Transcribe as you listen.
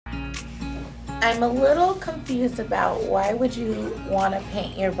I'm a little confused about why would you want to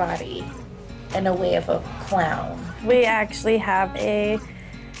paint your body in a way of a clown? We actually have a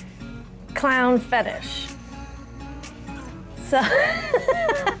clown fetish. So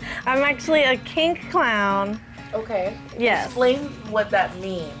I'm actually a kink clown. Okay. Yes. Explain what that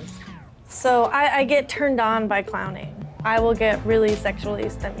means. So I get turned on by clowning. I will get really sexually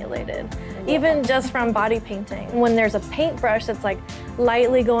stimulated, even just from body painting. When there's a paintbrush that's like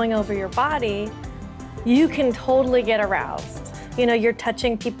lightly going over your body, you can totally get aroused. You know, you're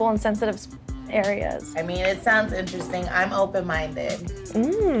touching people in sensitive areas. I mean, it sounds interesting. I'm open-minded.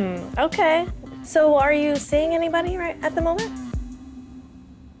 Okay. So are you seeing anybody right at the moment?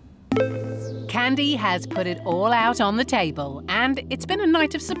 Candy has put it all out on the table, and it's been a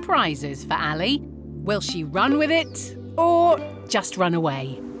night of surprises for Ali. Will she run with it or just run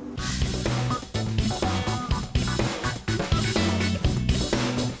away?